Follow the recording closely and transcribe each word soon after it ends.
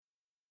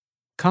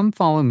Come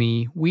Follow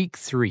Me, Week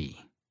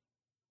 3.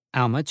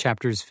 Alma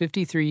chapters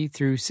 53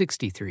 through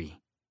 63.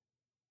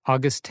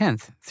 August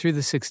 10th through the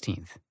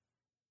 16th.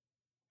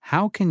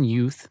 How can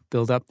youth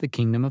build up the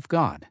kingdom of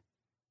God?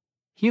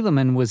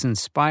 Helaman was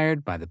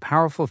inspired by the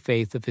powerful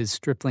faith of his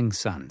stripling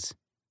sons.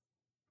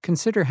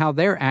 Consider how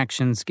their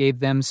actions gave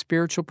them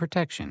spiritual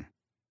protection.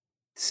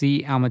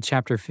 See Alma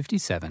chapter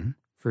 57,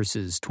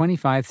 verses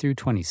 25 through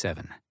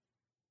 27.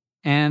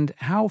 And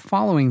how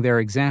following their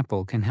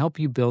example can help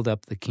you build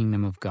up the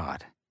kingdom of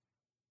God.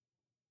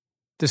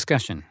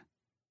 Discussion.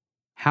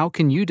 How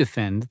can you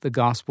defend the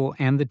gospel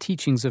and the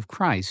teachings of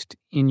Christ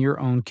in your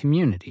own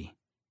community?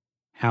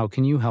 How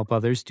can you help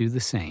others do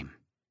the same?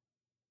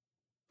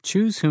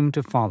 Choose whom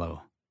to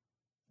follow.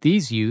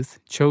 These youth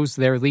chose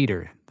their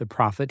leader, the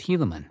prophet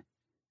Helaman.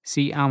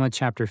 See Alma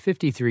chapter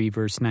 53,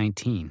 verse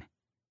 19.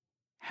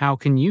 How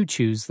can you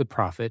choose the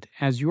prophet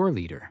as your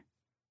leader?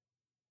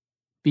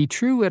 Be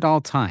true at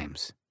all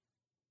times.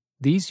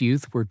 These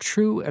youth were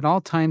true at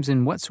all times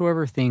in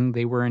whatsoever thing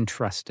they were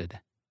entrusted.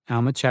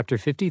 Alma chapter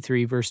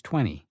 53, verse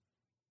 20.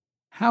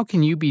 How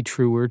can you be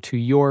truer to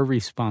your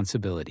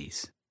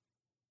responsibilities?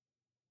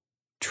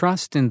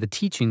 Trust in the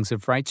teachings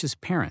of righteous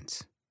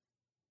parents.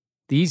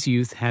 These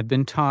youth had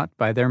been taught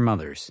by their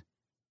mothers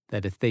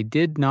that if they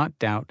did not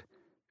doubt,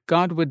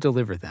 God would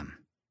deliver them.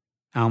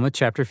 Alma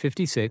chapter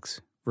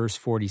 56, verse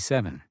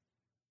 47.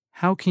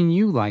 How can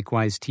you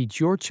likewise teach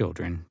your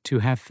children to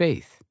have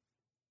faith?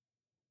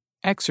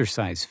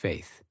 Exercise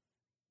faith.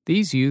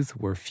 These youth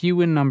were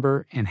few in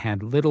number and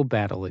had little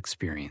battle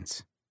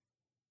experience.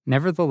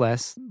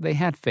 Nevertheless, they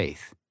had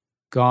faith.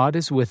 God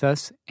is with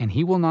us, and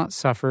He will not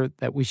suffer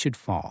that we should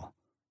fall.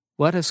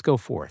 Let us go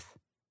forth.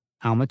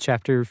 Alma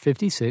chapter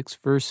 56,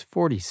 verse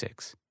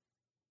 46.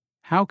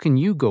 How can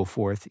you go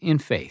forth in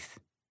faith?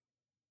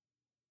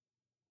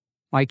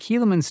 Like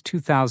Helaman's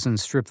 2,000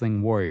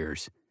 stripling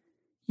warriors,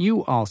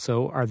 you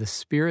also are the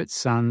Spirit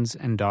sons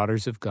and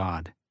daughters of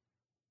God,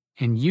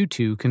 and you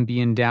too can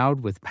be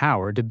endowed with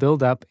power to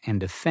build up and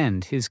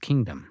defend His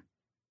kingdom.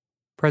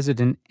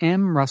 President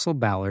M. Russell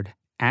Ballard,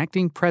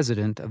 acting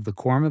president of the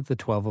Quorum of the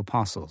 12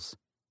 Apostles,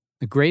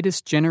 The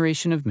Greatest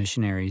Generation of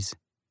Missionaries,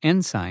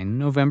 Ensign,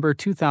 November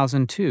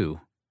 2002,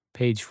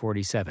 page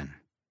 47.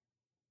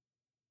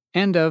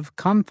 End of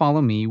Come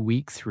Follow Me,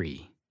 Week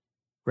 3.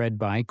 Read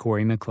by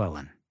Corey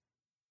McClellan.